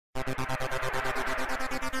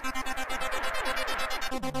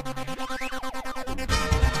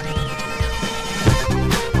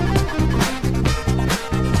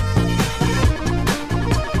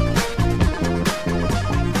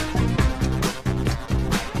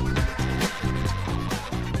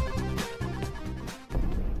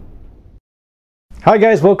Hi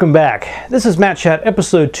guys, welcome back. This is Matt Chat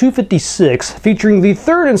episode 256, featuring the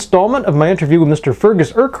third installment of my interview with Mr.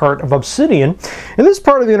 Feargus Urquhart of Obsidian. In this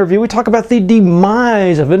part of the interview, we talk about the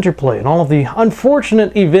demise of Interplay and all of the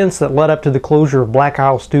unfortunate events that led up to the closure of Black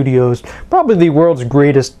Isle Studios, probably the world's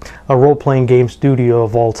greatest role-playing game studio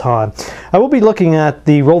of all time. I will be looking at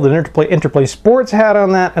the role that Interplay Sports had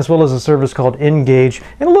on that, as well as a service called Engage,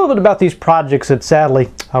 and a little bit about these projects that sadly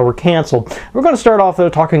were canceled. We're going to start off though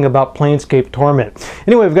talking about Planescape Torment.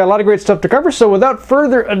 Anyway, we've got a lot of great stuff to cover, so without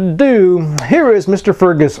further ado, here is Mr.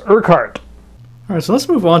 Feargus Urquhart. All right, so let's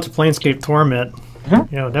move on to Planescape Torment. You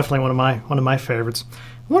know, definitely one of my favorites.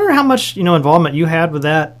 I wonder how much involvement you had with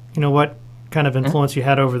that. You know, what kind of influence you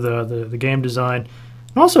had over the game design.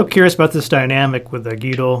 I'm also curious about this dynamic with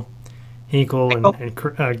Guido, Hinkle, and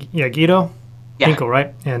Guido, Hinkle,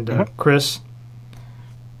 right, and Chris.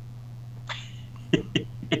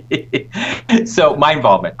 So my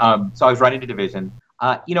involvement. So I was running a division.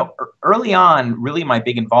 Early on, really my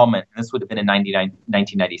big involvement, and this would have been in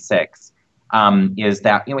 1996, is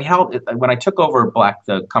that we held when I took over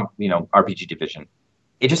RPG division.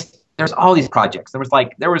 There's all these projects. There was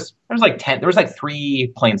like 3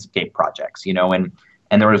 Planescape projects, and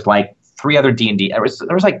there was like 3 other D&D. There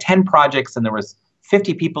was like 10 projects, and there was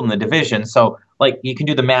 50 people in the division. So like you can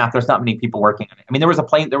do the math. There's not many people working on it. I mean,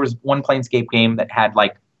 there was one Planescape game that had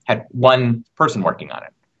 1 person working on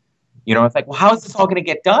it. It's like, well, how is this all going to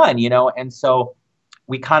get done? And so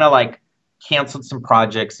we kind of like canceled some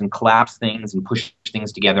projects and collapsed things and pushed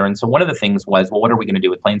things together. And so one of the things was, well, what are we going to do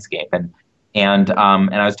with Planescape? And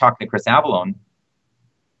I was talking to Chris Avallone,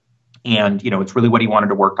 and it's really what he wanted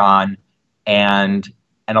to work on, and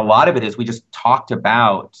a lot of it is we just talked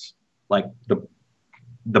about like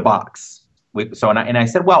the box. I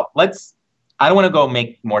said, well, I don't want to go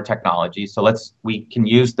make more technology, so we can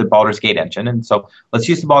use the Baldur's Gate engine, and so let's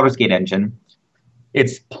use the Baldur's Gate engine.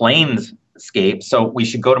 It's Planescape, so we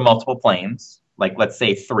should go to multiple planes, like let's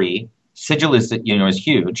say 3. Sigil is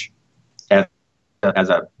huge.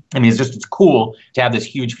 It's cool to have this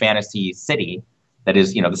huge fantasy city that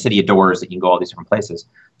is the city of doors that you can go all these different places.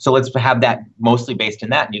 So let's have that mostly based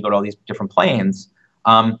in that, and you go to all these different planes,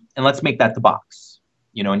 and let's make that the box.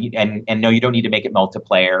 And no, you don't need to make it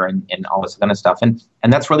multiplayer and all this kind of stuff. And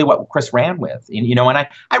that's really what Chris ran with. And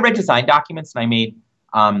I read design documents, and I made,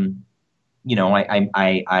 I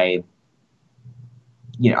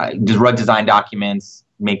read design documents,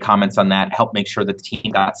 made comments on that, helped make sure that the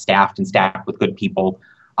team got staffed with good people.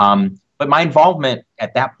 But my involvement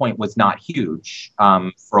at that point was not huge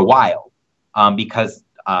for a while because,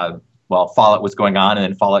 Fallout was going on, and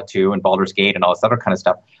then Fallout 2 and Baldur's Gate and all this other kind of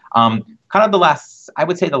stuff. Kind of the last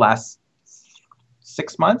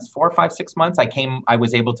 6 months, 4 or 5, 6 months, I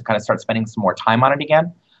was able to kind of start spending some more time on it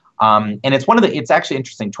again. And it's actually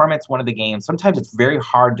interesting. Torment's one of the games. Sometimes it's very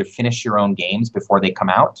hard to finish your own games before they come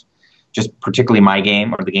out, just particularly my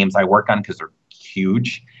game or the games I work on, because they're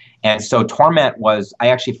huge. And so I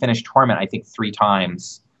actually finished Torment, I think 3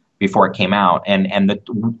 times before it came out. And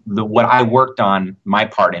what I worked on, my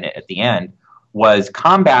part in it at the end, was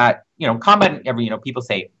combat. Combat. People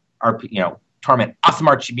say, Torment, awesome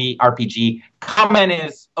RPG. Combat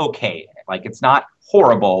is okay. Like, it's not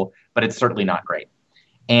horrible, but it's certainly not great.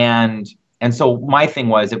 And so my thing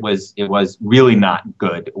was, it was really not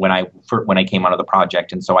good when I came out of the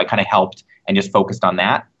project. And so I kind of helped and just focused on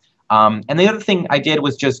that. And the other thing I did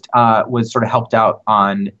was just was sort of helped out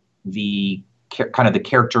on the kind of the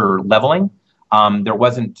character leveling. There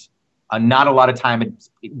wasn't not a lot of time,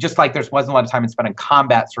 just like there wasn't a lot of time spent on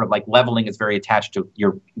combat. Sort of like leveling is very attached to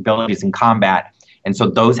your abilities in combat, and so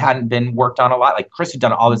those hadn't been worked on a lot. Like Chris had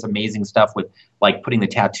done all this amazing stuff with like putting the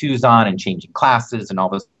tattoos on and changing classes and all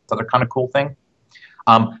this other kind of cool thing.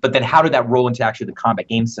 But then how did that roll into actually the combat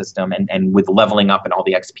game system and with leveling up and all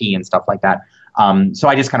the XP and stuff like that? So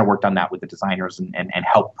I just kind of worked on that with the designers and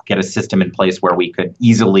helped get a system in place where we could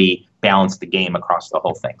easily balance the game across the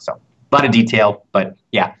whole thing. So a lot of detail, but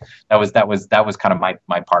yeah, that was kind of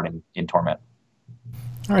my part in Torment.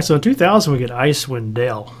 All right, so in 2000 we get Icewind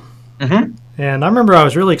Dale. And I remember I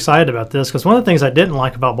was really excited about this because one of the things I didn't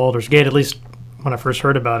like about Baldur's Gate, at least when I first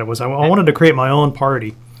heard about it, was I wanted to create my own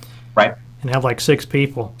party. Right. And have like 6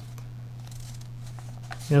 people.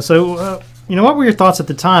 So what were your thoughts at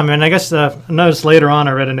the time? And I guess I noticed later on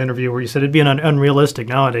I read an interview where you said it'd be unrealistic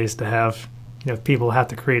nowadays to have people have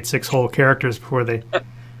to create 6 whole characters before they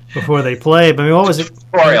before they play. But I mean, what was it?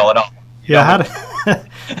 Tutorial at all. Yeah, how to,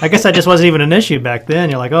 I guess that just wasn't even an issue back then.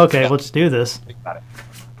 You're like, okay, let's do this. Got it.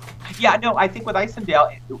 Yeah, no, I think with Icewind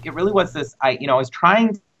Dale, it really was this. I was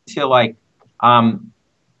trying to like,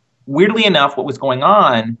 weirdly enough, what was going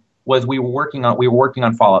on was we were working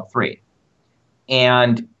on Fallout 3,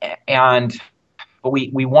 and but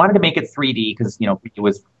we wanted to make it 3D because it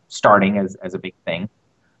was starting as a big thing,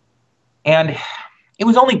 and it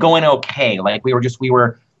was only going okay. Like we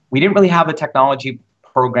didn't really have the technology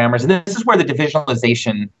programmers, and this is where the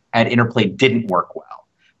divisionalization at Interplay didn't work well,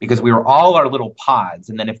 because we were all our little pods,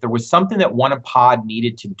 and then if there was something that one pod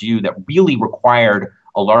needed to do that really required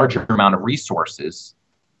a larger amount of resources,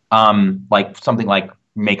 like something like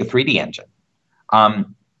make a 3D engine,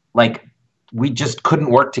 like we just couldn't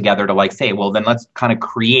work together to like say, well, then let's kind of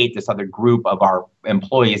create this other group of our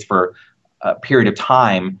employees for a period of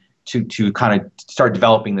time to kind of start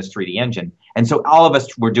developing this 3D engine. And so all of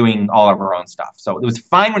us were doing all of our own stuff. So it was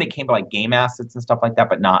fine when it came to like game assets and stuff like that,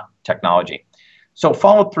 but not technology. So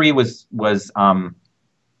Fallout 3 was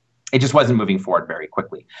it just wasn't moving forward very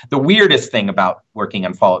quickly. The weirdest thing about working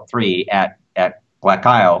on Fallout 3 at Black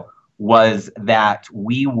Isle was that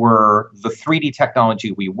the 3D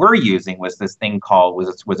technology we were using was this thing called,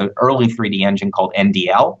 was an early 3D engine called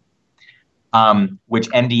NDL, which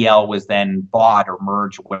NDL was then bought or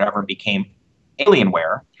merged or whatever and became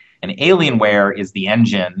Alienware. And Alienware is the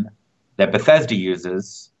engine that Bethesda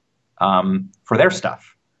uses for their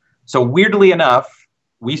stuff. So weirdly enough,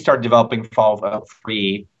 we started developing Fallout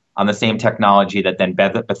 3 on the same technology that then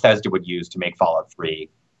Bethesda would use to make Fallout 3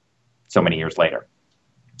 so many years later.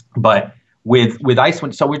 But with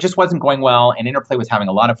Icewind, so it just wasn't going well, and Interplay was having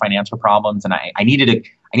a lot of financial problems, and I needed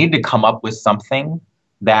to come up with something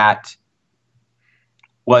that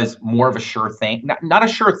was more of a sure thing, not a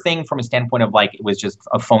sure thing from a standpoint of like it was just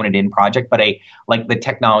a phone it in project, but like the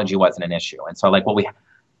technology wasn't an issue. And so like, well, we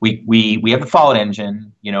have the Fallout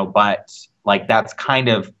engine, but like that's kind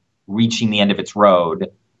of reaching the end of its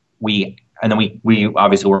road. And then we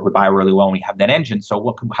obviously work with Bio really well, and we have that engine.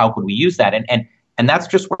 So how could we use that? And that's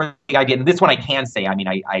just where the idea. And this one I can say, I mean,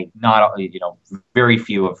 I not very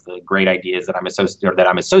few of the great ideas that I'm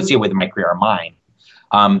associated with in my career are mine.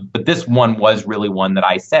 But this one was really one that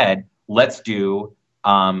I said, let's do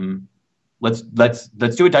a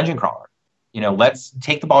dungeon crawler. Let's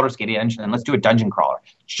take the Baldur's Gate engine and let's do a dungeon crawler.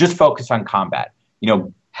 Just focus on combat.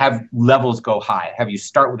 Have levels go high. Have you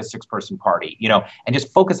start with a 6-person party. And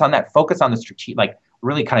just focus on that. Focus on the strategic, like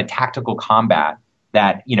really kind of tactical combat.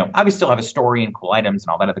 That obviously still have a story and cool items and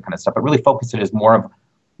all that other kind of stuff, but really focus it as more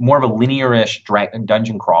of a linear-ish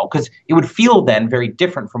dungeon crawl, because it would feel then very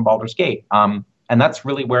different from Baldur's Gate. And that's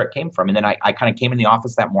really where it came from. And then I kind of came in the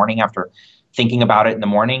office that morning after thinking about it in the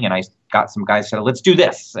morning, and I got some guys said, let's do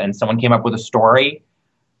this. And someone came up with a story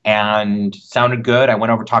and sounded good. I went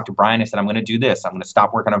over, talked to Brian. I said, I'm going to do this. I'm going to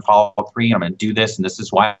stop working on Fallout 3. And I'm going to do this. And this is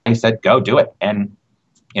why he said, go do it. And,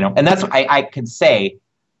 and that's what I could say.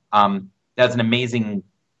 That's an amazing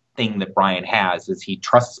thing that Brian has, is he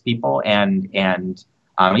trusts people, and you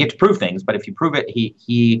have to prove things, but if you prove it,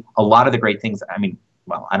 he a lot of the great things,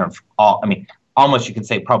 almost you can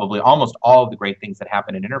say probably almost all of the great things that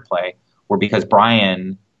happened in Interplay were because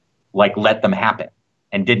Brian like let them happen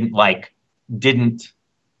and didn't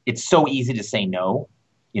it's so easy to say no.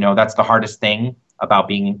 That's the hardest thing about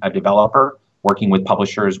being a developer, working with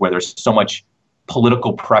publishers where there's so much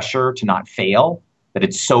political pressure to not fail, that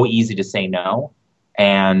it's so easy to say no.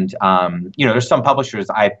 And, there's some publishers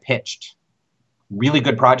I've pitched really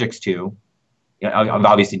good projects to,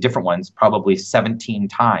 obviously different ones, probably 17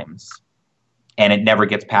 times. And it never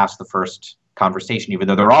gets past the first conversation, even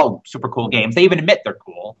though they're all super cool games. They even admit they're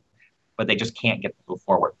cool, but they just can't get to go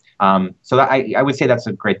forward. So that I would say that's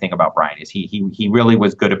a great thing about Brian, is he really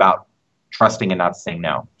was good about trusting and not saying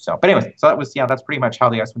no. So, but anyways, so that's pretty much how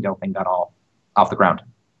the Icewind Dale thing got all off the ground.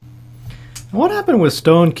 What happened with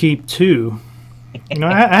Stone Keep 2?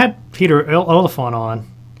 I had Peter Oliphant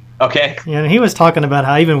on. Okay. And he was talking about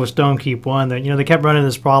how even with Stone Keep 1, that they kept running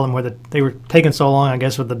this problem where they were taking so long, I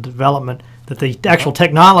guess, with the development, that the actual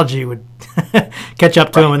technology would catch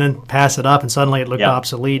up to them and then pass it up, and suddenly it looked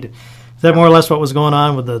obsolete. Is that more or less what was going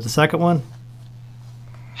on with the second one?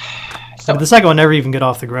 So the second one never even got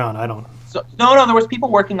off the ground. I don't. So no, there was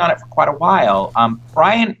people working on it for quite a while.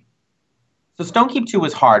 Brian. So Stone Keep 2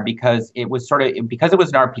 was hard because it was because it was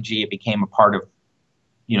an RPG. It became a part of,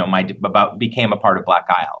 became a part of Black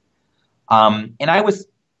Isle, and I was,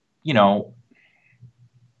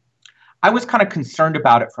 I was kind of concerned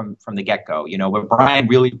about it from the get go. But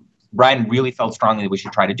Brian really felt strongly that we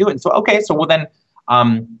should try to do it. And so well then,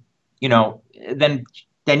 then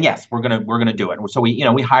then yes, we're gonna do it. So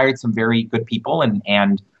we hired some very good people,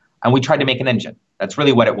 and we tried to make an engine. That's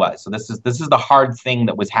really what it was. So this is the hard thing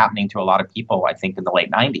that was happening to a lot of people, I think, in the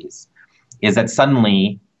late 90s, is that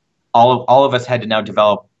suddenly all of us had to now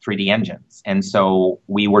develop 3D engines. And so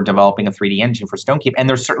we were developing a 3D engine for Stonekeep. And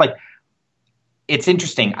there's certainly, like, it's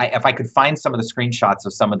interesting. If I could find some of the screenshots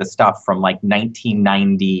of some of the stuff from like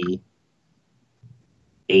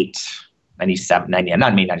 1998, 97, 90,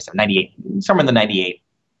 not maybe 97, 98, somewhere in the 98,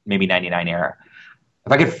 maybe 99 era.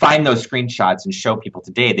 If I could find those screenshots and show people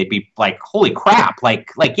today, they'd be like, holy crap.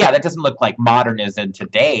 Like, yeah, that doesn't look like modern as in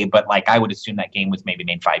today, but like, I would assume that game was maybe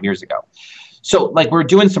made 5 years ago. So like, we're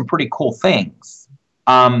doing some pretty cool things.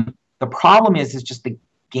 The problem is just the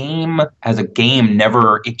game as a game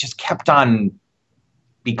it just kept on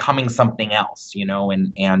becoming something else,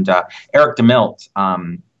 and Eric DeMilt,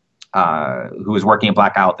 who was working at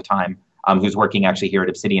Black Isle at the time, who's working actually here at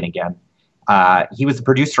Obsidian again. He was the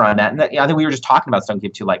producer on that. And I think we were just talking about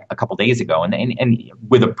Stonekeep 2 like a couple days ago, and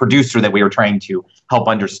with a producer that we were trying to help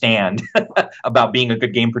understand about being a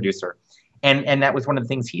good game producer. And that was one of the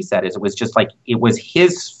things he said, is it was just like, it was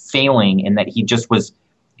his failing in that he just was,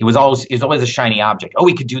 it was always a shiny object. Oh,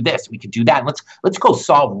 we could do this, we could do that. Let's go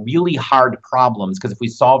solve really hard problems, because if we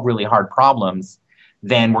solve really hard problems,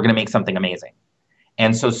 then we're going to make something amazing.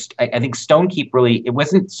 And so I think Stonekeep really, it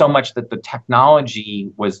wasn't so much that the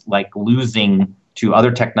technology was like losing to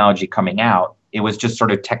other technology coming out. It was just sort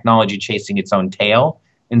of technology chasing its own tail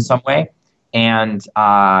in some way. And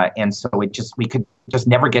so we could just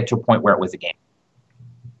never get to a point where it was a game.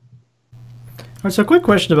 All right, so a quick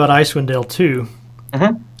question about Icewind Dale 2.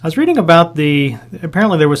 Mm-hmm. I was reading about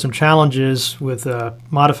apparently there were some challenges with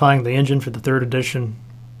modifying the engine for the 3rd edition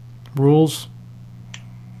rules.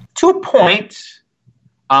 To a point.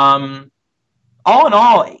 All in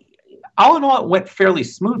all, it went fairly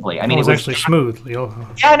smoothly. I mean, it was actually smooth.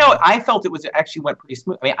 Yeah, no, I felt it actually went pretty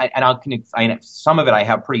smooth. I mean, some of it I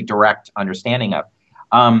have pretty direct understanding of.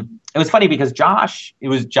 It was funny because Josh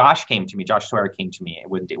came to me. Josh Sawyer came to me.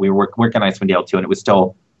 We were working on Icewind Dale 2, and it was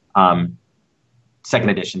still 2nd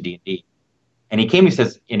edition D&D. And he came. He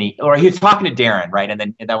says, he was talking to Darren, right? And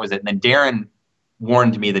then that was it. And then Darren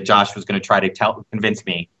warned me that Josh was going to try to convince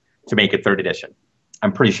me to make it 3rd edition.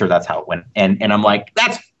 I'm pretty sure that's how it went. And I'm like,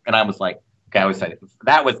 and I was like, okay,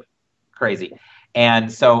 that was crazy.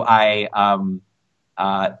 And so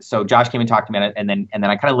so Josh came and talked to me, and then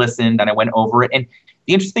I kind of listened, and I went over it. And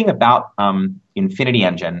the interesting thing about Infinity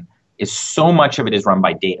Engine is so much of it is run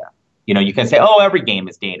by data. You can say, oh, every game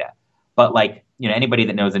is data, but like, anybody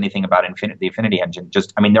that knows anything about the Infinity Engine, there's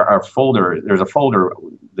a folder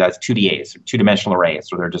that's 2DAs, 2-dimensional arrays.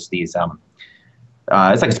 So they're just these, it's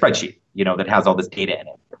like a spreadsheet, that has all this data in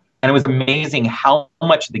it. And it was amazing how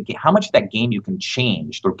much of that game you can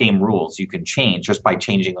change, the game rules you can change just by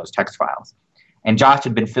changing those text files. And Josh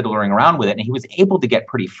had been fiddling around with it, and he was able to get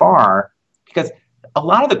pretty far, because a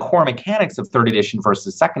lot of the core mechanics of 3rd edition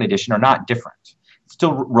versus 2nd edition are not different.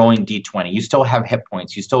 Still rolling D20. You still have hit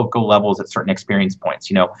points. You still go levels at certain experience points.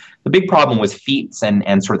 The big problem was feats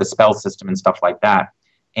and sort of the spell system and stuff like that.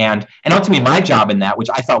 And ultimately, my job in that, which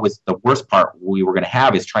I thought was the worst part we were going to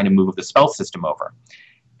have, is trying to move the spell system over.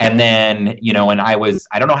 And then, and I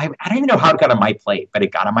don't even know how it got on my plate, but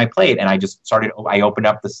it got on my plate. And I opened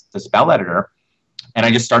up the spell editor, and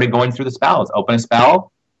I just started going through the spells. Open a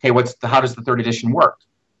spell. Okay, how does the 3rd edition work?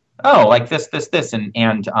 Oh, like this.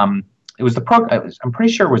 And it was I'm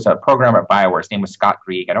pretty sure it was a programmer at BioWare. His name was Scott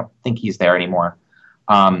Grieg. I don't think he's there anymore.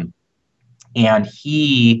 And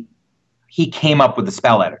he came up with the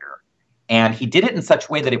spell editor, and he did it in such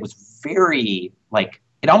a way that it was very, like,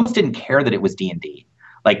 it almost didn't care that it was D&D.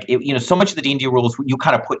 Like, so much of the D&D rules you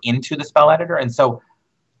kind of put into the spell editor. And so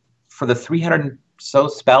for the 300 or so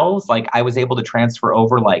spells, like, I was able to transfer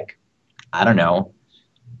over, like, I don't know,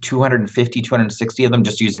 250, 260 of them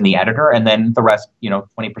just using the editor. And then the rest,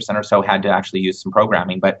 20% or so had to actually use some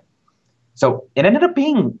programming. But so it ended up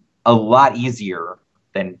being a lot easier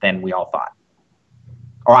than we all thought.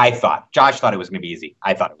 Or I thought. Josh thought it was going to be easy.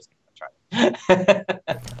 I thought it was going to try.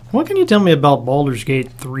 What can you tell me about Baldur's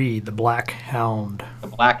Gate 3, The Black Hound? The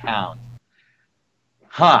Black Hound.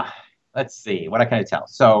 Let's see. What can I tell?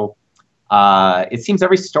 So it seems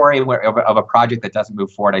every story of a project that doesn't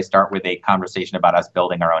move forward, I start with a conversation about us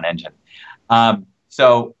building our own engine.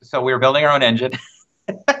 So we were building our own engine.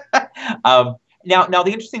 Now the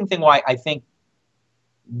interesting thing why I think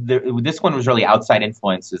this one was really outside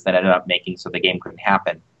influences that ended up making so the game couldn't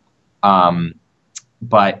happen.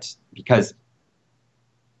 But because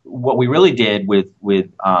what we really did with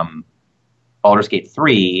Baldur's Gate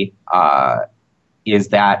 3 is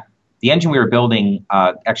that the engine we were building,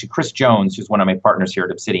 actually Chris Jones, who's one of my partners here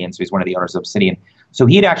at Obsidian, so he's one of the owners of Obsidian. So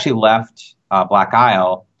he had actually left Black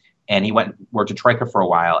Isle, and he worked at Troika for a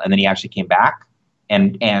while, and then he actually came back.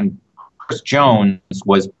 And Chris Jones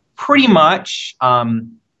was pretty much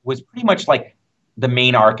like the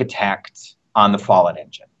main architect on the Fallout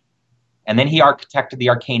engine. And then he architected the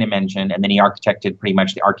Arcanum engine, and then he architected pretty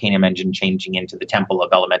much the Arcanum engine changing into the Temple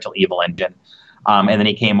of Elemental Evil engine. And then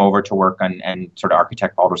he came over to work on and sort of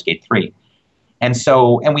architect Baldur's Gate 3. And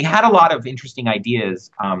we had a lot of interesting ideas.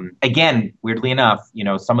 Again, weirdly enough,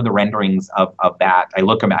 some of the renderings of that,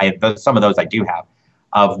 some of those I do have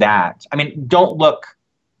of that. I mean, don't look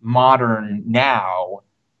modern now,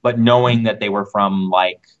 but knowing that they were from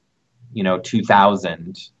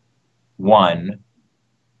 2001,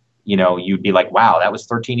 you'd be like, wow, that was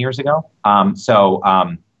 13 years ago.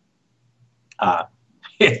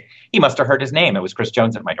 He must have heard his name. It was Chris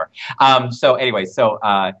Jones at my door.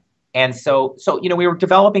 We were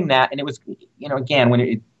developing that, and it was, again,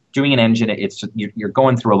 when doing an engine, it's just, you're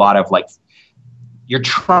going through a lot of you're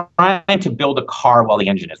trying to build a car while the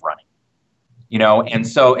engine is running, and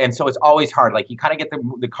so it's always hard. Like, you kind of get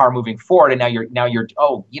the car moving forward, and now you're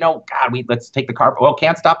God, let's take the car. Well,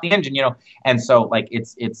 can't stop the engine, and so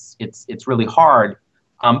it's really hard.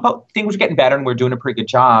 But things were getting better, and we're doing a pretty good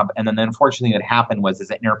job. And then unfortunately, what happened was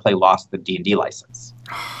that Interplay lost the D&D license.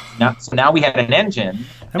 Now we had an engine.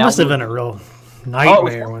 That must have been a real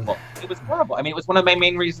nightmare. It was horrible. I mean, it was one of my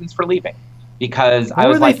main reasons for leaving, because what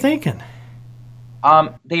were they thinking?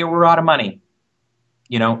 They were out of money.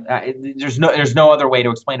 There's no other way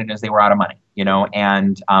to explain it, as they were out of money.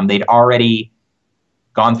 And they'd already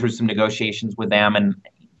gone through some negotiations with them, and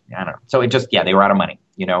I don't know. So they were out of money.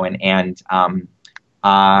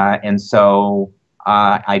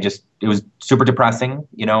 It was super depressing,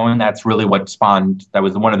 and that's really that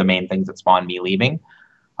was one of the main things that spawned me leaving.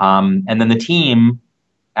 And then the team,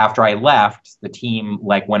 after I left,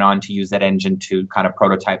 went on to use that engine to kind of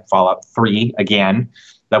prototype Fallout 3 again.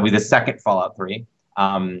 That would be the second Fallout 3.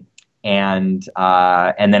 And then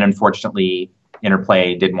unfortunately,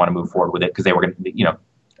 Interplay didn't want to move forward with it, because they were going to,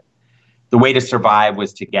 the way to survive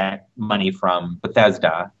was to get money from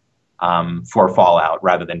Bethesda for Fallout,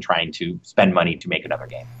 rather than trying to spend money to make another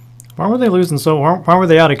game. Why were they losing why were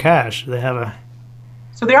they out of cash? Did they have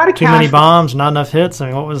so they're out of too cash. Many bombs, not enough hits? I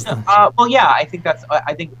mean, what was the... well, yeah, I think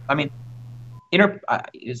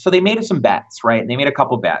so they made some bets, right? They made a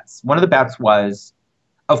couple bets. One of the bets was,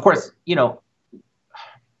 of course,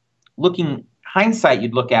 hindsight,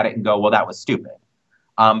 you'd look at it and go, well, that was stupid.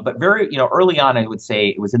 But very, early on, I would say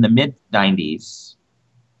it was in the mid-90s.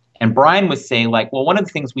 And Brian was saying, well, one of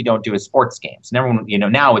the things we don't do is sports games. And everyone,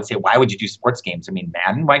 now would say, why would you do sports games? I mean,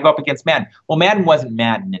 Madden, why go up against Madden? Well, Madden wasn't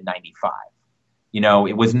Madden in 95.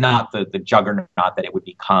 It was not the juggernaut that it would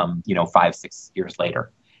become, 5-6 years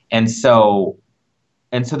later. And so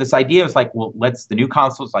this idea was well, the new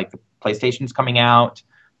consoles, the PlayStation's coming out,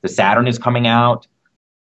 the Saturn is coming out.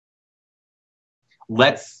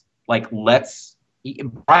 Brian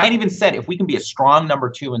even said, if we can be a strong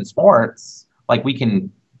number 2 in sports, we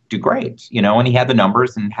can do great, and he had the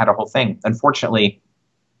numbers and had a whole thing. Unfortunately,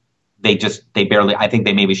 they barely, I think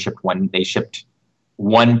they maybe shipped one PS1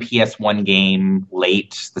 game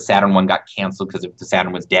late. The Saturn one got canceled because the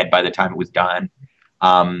Saturn was dead by the time it was done.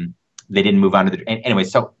 They didn't move on to anyway.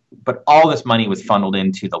 So, but all this money was funneled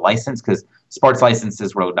into the license, because sports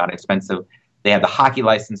licenses were not expensive. They had the hockey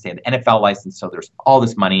license, they had the NFL license. So there's all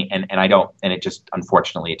this money, and it just,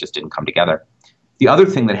 unfortunately, it just didn't come together. The other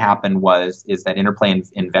thing that happened is that Interplay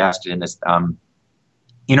invested in this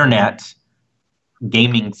internet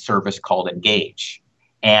gaming service called Engage.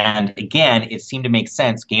 And again, it seemed to make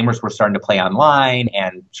sense. Gamers were starting to play online,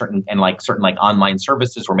 and certain online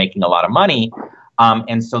services were making a lot of money.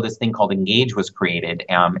 And so this thing called Engage was created,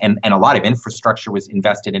 and a lot of infrastructure was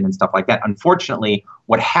invested in and stuff like that. Unfortunately,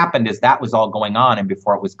 what happened is that was all going on, and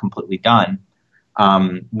before it was completely done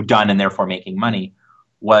and therefore making money,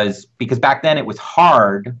 was because back then it was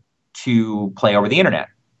hard to play over the internet.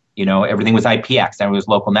 Everything was IPX, and it was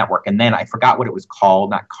local network. And then I forgot what it was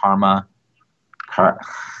called, not Karma. Can't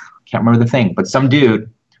remember the thing, but some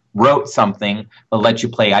dude wrote something that let you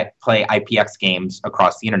play IPX games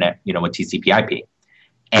across the internet, with TCP/IP.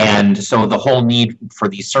 And so the whole need for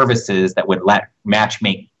these services that would let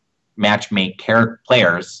matchmake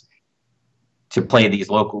players to play these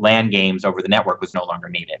local LAN games over the network was no longer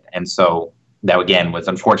needed. And so that, again, was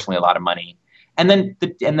unfortunately a lot of money. And then,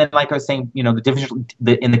 like I was saying,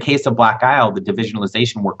 in the case of Black Isle, the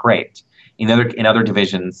divisionalization worked great. In other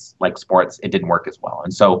divisions like sports, it didn't work as well.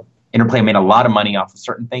 And so Interplay made a lot of money off of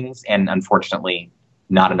certain things, and unfortunately,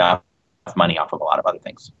 not enough money off of a lot of other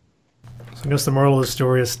things. So I guess the moral of the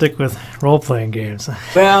story is stick with role-playing games.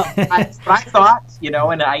 Well, I thought, you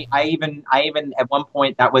know, and I even at one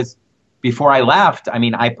point, that was before I left. I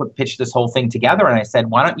mean, I pitched this whole thing together, and I said,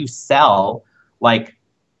 why don't you sell, like,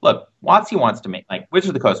 look, WotC wants to make, like, Wizards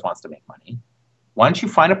of the Coast wants to make money. Why don't you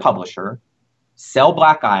find a publisher, sell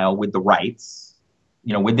Black Isle with the rights,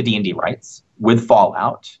 you know, with the D&D rights, with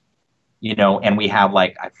Fallout, you know, and we have,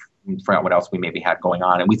 like, I forgot what else we maybe had going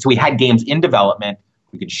on. And so we had games in development.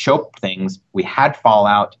 We could show things. We had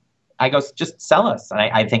Fallout. I go, just sell us. And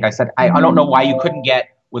I think I said, I don't know why you couldn't get,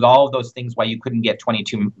 with all of those things, why you couldn't get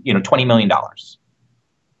 $20 million.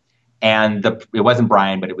 And it wasn't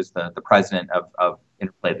Brian, but it was the president of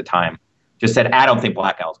Interplay at the time, just said, I don't think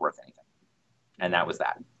Black Isle's worth anything. And that was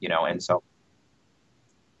that, you know, and so.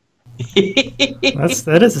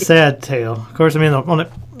 That is a sad tale. Of course, I mean,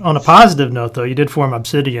 on a positive note, though, you did form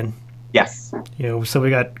Obsidian. Yes. You know, so we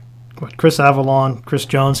got Chris Avalon, Chris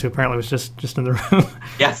Jones, who apparently was just in the room.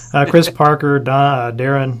 Yes. Chris Parker,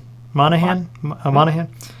 Darren Monahan.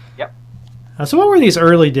 Monahan. Yep. So what were these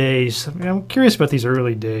early days? I mean, I'm curious about these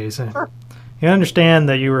early days. Sure. You understand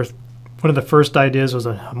that you were one of the first ideas was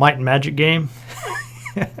a Might and Magic game.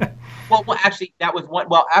 Well, actually, that was one.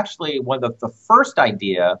 Well, actually, one of the first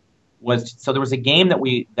idea was, so there was a game that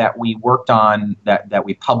we worked on that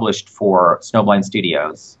we published for Snowblind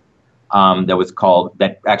Studios. That was called,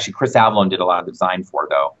 that actually Chris Avalon did a lot of the design for,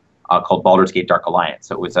 though, called Baldur's Gate Dark Alliance.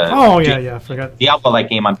 So it was a I forgot. Diablo-like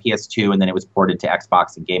game on PS2, and then it was ported to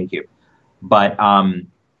Xbox and GameCube. But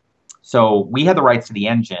so we had the rights to the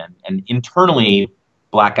engine, and internally,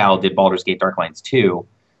 Black Isle did Baldur's Gate Dark Alliance 2.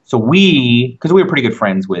 So because we were pretty good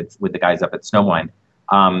friends with the guys up at Snowblind,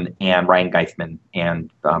 and Ryan Geithman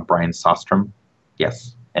and Brian Sostrom,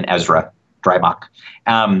 yes, and Ezra Dreibach.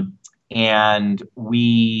 And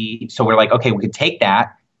so we're like, okay, we could take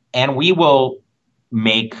that and we will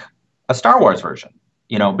make a Star Wars version,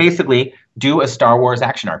 you know, basically do a Star Wars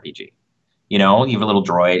action RPG, you know, you have a little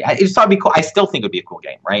droid. It's thought it'd be cool. I still think it'd be a cool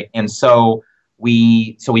game. Right. And so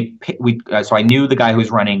so I knew the guy who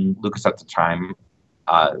was running Lucas at the time,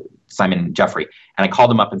 Simon Jeffrey, and I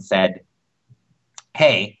called him up and said,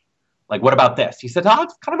 hey, like, what about this? He said, oh,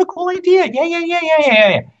 it's kind of a cool idea.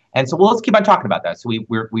 Yeah. And so, well, let's keep on talking about that. So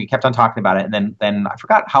we kept on talking about it. And then I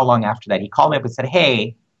forgot how long after that, he called me up and said,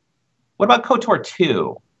 hey, what about KOTOR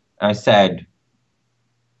 2? And I said,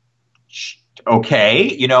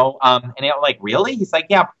 okay, you know, and I'm like, really? He's like,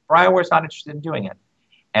 yeah, BioWare's not interested in doing it.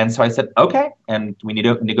 And so I said, okay. And we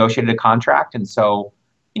negotiated a contract. And so,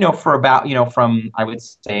 you know, for about, you know, from, I would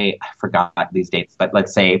say, I forgot these dates, but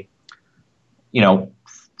let's say, you know,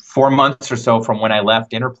 4 months or so from when I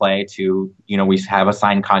left Interplay to, you know, we have a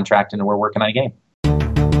signed contract and we're working on a game.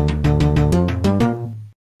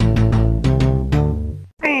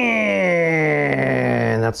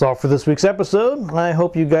 And that's all for this week's episode. I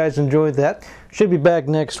hope you guys enjoyed that. Should be back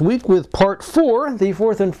next week with part 4, the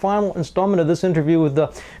 4th and final installment of this interview with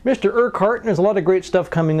Mr. Urquhart. There's a lot of great stuff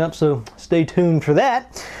coming up, so stay tuned for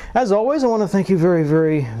that. As always, I want to thank you very,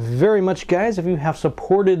 very, very much, guys. If you have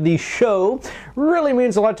supported the show, really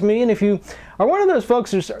means a lot to me. And if you are one of those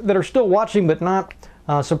folks that are still watching but not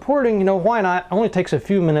supporting, you know, why not? It only takes a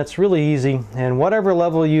few minutes, really easy, and whatever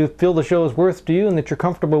level you feel the show is worth to you and that you're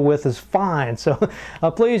comfortable with is fine. So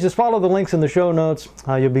please just follow the links in the show notes.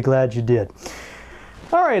 You'll be glad you did.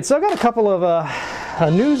 All right, so I've got a couple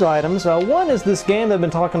of news items. One is this game that I've been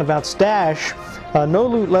talking about, Stash, No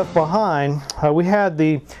Loot Left Behind. We had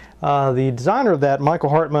the designer of that, Michael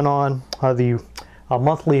Hartman, on the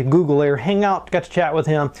monthly Google Air Hangout. Got to chat with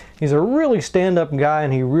him. He's a really stand-up guy,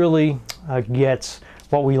 and he really gets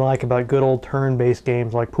what we like about good old turn-based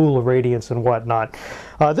games like Pool of Radiance and whatnot.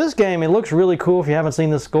 This game, it looks really cool. If you haven't seen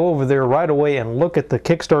this, go over there right away and look at the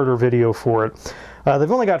Kickstarter video for it.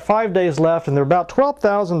 They've only got 5 days left, and they're about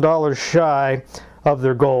 $12,000 shy of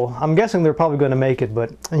their goal. I'm guessing they're probably going to make it,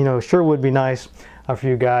 but you know, it sure would be nice for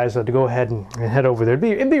you guys to go ahead and head over there.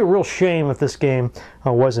 It'd be a real shame if this game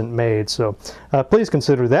wasn't made, so please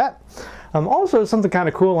consider that. Also, something kind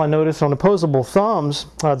of cool I noticed on Opposable Thumbs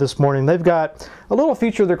this morning, they've got a little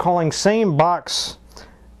feature they're calling Same Box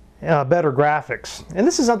Better Graphics. And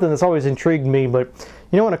this is something that's always intrigued me, but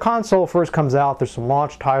you know, when a console first comes out, there's some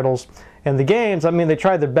launch titles, and the games, I mean, they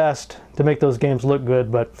try their best to make those games look good,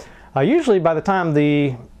 but usually by the time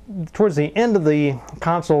towards the end of the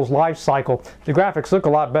console's life cycle, the graphics look a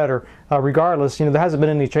lot better regardless. You know, there hasn't been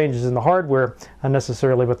any changes in the hardware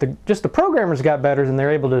necessarily, but just the programmers got better and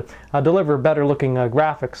they're able to deliver better looking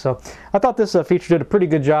graphics. So I thought this feature did a pretty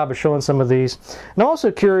good job of showing some of these. And I'm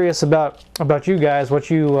also curious about you guys, what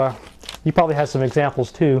you probably have some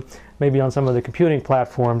examples too, maybe on some of the computing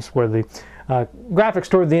platforms where the Graphics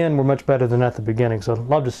toward the end were much better than at the beginning, so I'd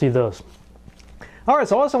love to see those. Alright,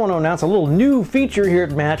 so I also want to announce a little new feature here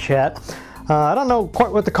at Matt Chat. I don't know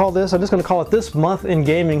quite what to call this. I'm just going to call it This Month in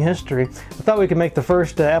Gaming History. I thought we could make the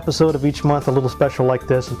first episode of each month a little special like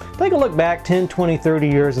this and take a look back 10, 20, 30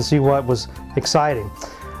 years and see what was exciting.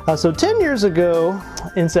 So 10 years ago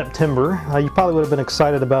in September, you probably would have been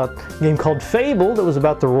excited about a game called Fable that was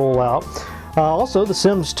about to roll out. Also, The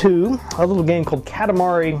Sims 2, a little game called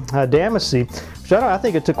Katamari Damacy, which I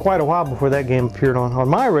think it took quite a while before that game appeared on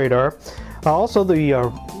my radar. Also, the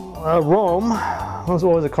Rome, what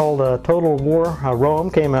was it called? Total War Rome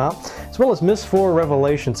came out, as well as Myst 4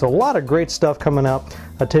 Revelation. So a lot of great stuff coming out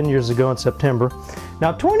 10 years ago in September.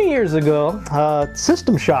 Now, 20 years ago,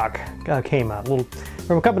 System Shock came out,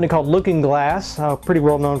 from a company called Looking Glass, a pretty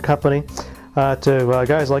well-known company to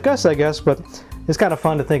guys like us, I guess, but it's kind of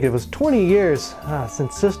fun to think it was 20 years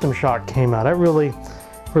since System Shock came out. That really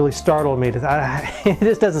startled me. It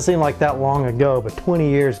just doesn't seem like that long ago, but 20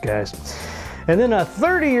 years, guys. And then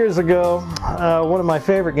 30 years ago, one of my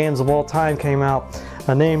favorite games of all time came out,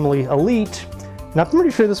 namely Elite. Now, I'm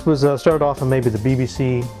pretty sure this was started off on maybe the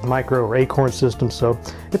BBC Micro or Acorn system, so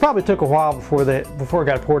it probably took a while before it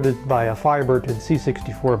got ported by Firebird to the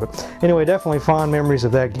C64. But anyway, definitely fond memories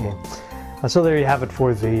of that game. So there you have it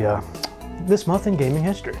for the This Month in Gaming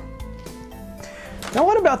History. Now,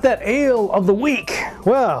 what about that ale of the week?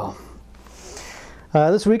 Well,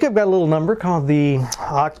 this week I've got a little number called the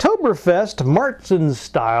Oktoberfest Marzen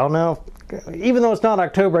Style. Now, even though it's not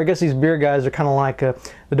October, I guess these beer guys are kind of like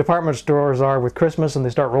the department stores are with Christmas, and they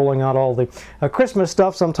start rolling out all the Christmas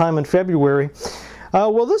stuff sometime in February.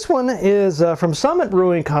 Well, this one is from Summit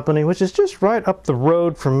Brewing Company, which is just right up the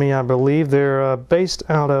road from me, I believe. They're based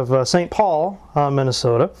out of St. Paul,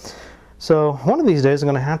 Minnesota. So one of these days I'm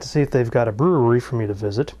going to have to see if they've got a brewery for me to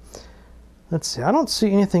visit. Let's see, I don't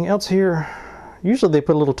see anything else here. Usually they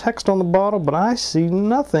put a little text on the bottle, but I see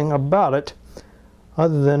nothing about it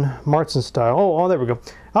other than Marzen Style. Oh, there we go.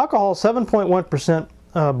 Alcohol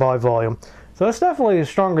 7.1% by volume. So that's definitely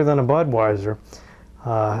stronger than a Budweiser.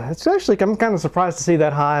 It's actually, I'm kind of surprised to see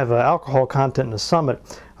that high of alcohol content in the Summit.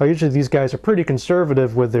 Usually these guys are pretty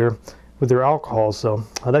conservative with their alcohol, so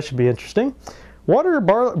that should be interesting. Water,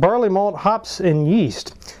 barley malt, hops, and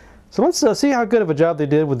yeast. So let's see how good of a job they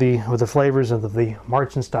did with the flavors of the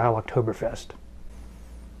Marzen Style Oktoberfest.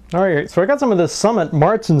 All right, so I got some of this Summit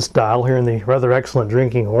Marzen Style here in the rather excellent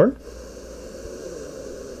drinking horn.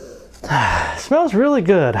 Smells really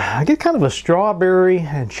good. I get kind of a strawberry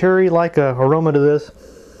and cherry-like aroma to this.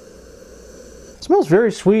 It smells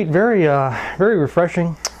very sweet, very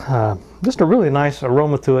refreshing. Just a really nice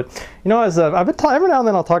aroma to it. You know, as every now and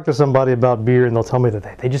then I'll talk to somebody about beer, and they'll tell me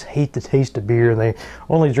that they just hate the taste of beer, and they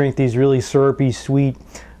only drink these really syrupy, sweet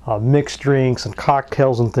mixed drinks and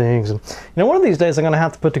cocktails and things. And you know, one of these days I'm going to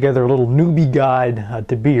have to put together a little newbie guide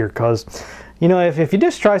to beer, because you know, if you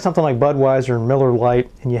just try something like Budweiser and Miller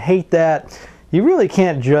Lite and you hate that, you really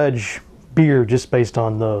can't judge beer just based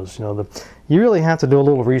on those. You know, you really have to do a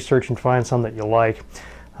little research and find some that you like.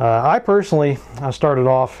 I personally started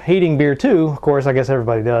off hating beer too, of course, I guess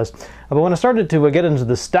everybody does. But when I started to get into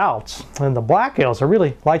the stouts and the black ales, I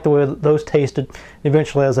really liked the way those tasted.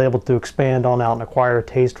 Eventually I was able to expand on out and acquire a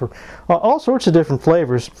taste for all sorts of different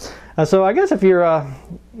flavors. So I guess if you're,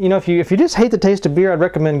 you know, if you just hate the taste of beer, I'd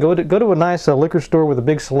recommend go to a nice liquor store with a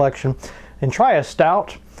big selection and try a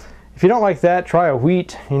stout. If you don't like that, try a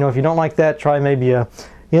wheat. You know, if you don't like that, try maybe a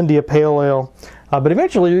India Pale Ale. But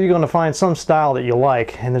eventually you're going to find some style that you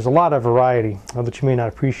like, and there's a lot of variety that you may not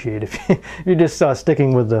appreciate if you're just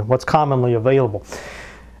sticking with what's commonly available.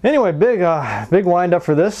 Anyway, big wind up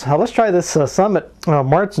for this. Let's try this Summit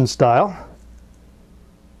Marzen Style.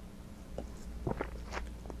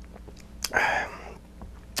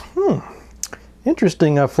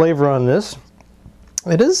 Interesting flavor on this.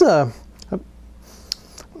 It is a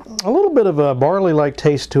little bit of a barley-like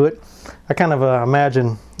taste to it. I kind of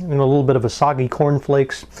imagine, you know, a little bit of a soggy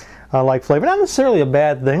cornflakes like flavor. Not necessarily a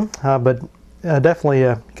bad thing, but definitely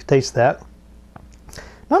you can taste that.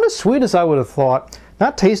 Not as sweet as I would have thought.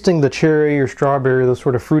 Not tasting the cherry or strawberry, those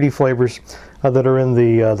sort of fruity flavors that are in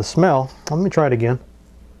the smell. Let me try it again.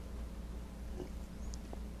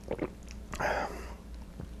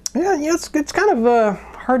 Yeah, it's kind of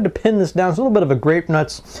hard to pin this down. It's a little bit of a grape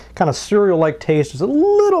nuts, kind of cereal-like taste. There's a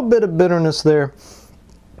little bit of bitterness there.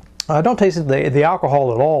 I don't taste the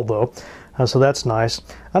alcohol at all, though, so that's nice.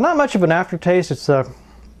 Not much of an aftertaste. It's you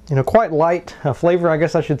know, quite light flavor, I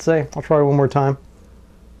guess I should say. I'll try it one more time.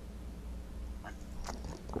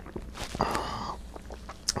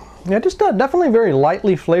 Yeah, just definitely very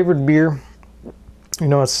lightly flavored beer. You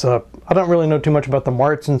know, it's I don't really know too much about the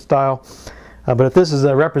Martzen style, but if this is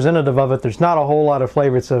a representative of it, there's not a whole lot of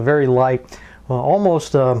flavor. It's a very light,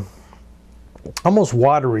 almost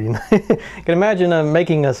watery. You can imagine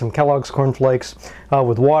making some Kellogg's cornflakes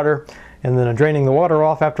with water, and then draining the water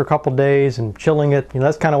off after a couple days and chilling it. You know,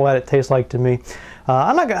 that's kind of what it tastes like to me.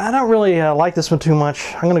 I don't really like this one too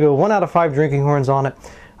much. I'm going to go 1 out of 5 drinking horns on it.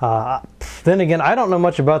 Then again, I don't know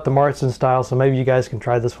much about the Martzen style, so maybe you guys can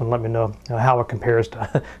try this one. Let me know how it compares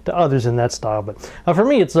to, to others in that style. But for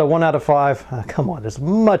me, it's a 1 out of 5. Come on, there's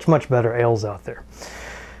much, much better ales out there.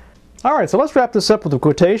 All right, so let's wrap this up with a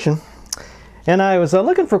quotation. And I was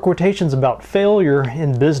looking for quotations about failure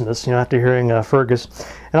in business, you know, after hearing Feargus.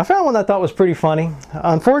 And I found one that I thought was pretty funny.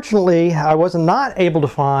 Unfortunately, I was not able to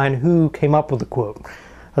find who came up with the quote.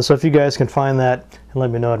 So if you guys can find that and let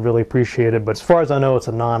me know, I'd really appreciate it. But as far as I know, it's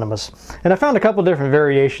anonymous. And I found a couple different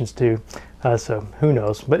variations too, so who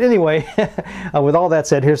knows. But anyway, with all that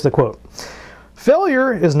said, here's the quote.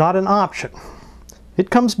 Failure is not an option. It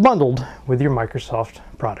comes bundled with your Microsoft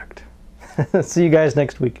product. See you guys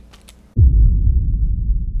next week.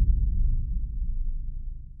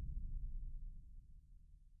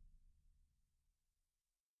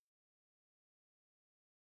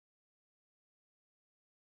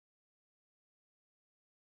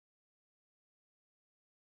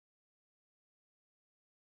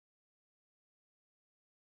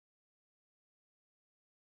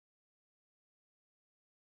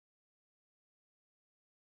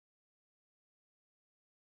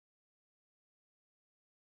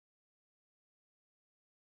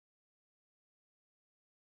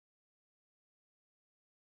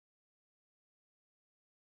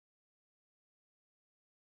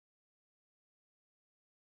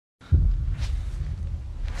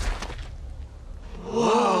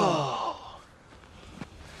 Whoa!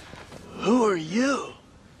 Who are you?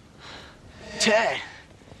 Ted.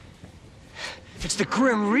 It's the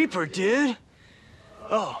Grim Reaper, dude.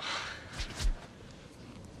 Oh.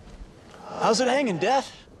 How's it hanging,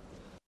 Death?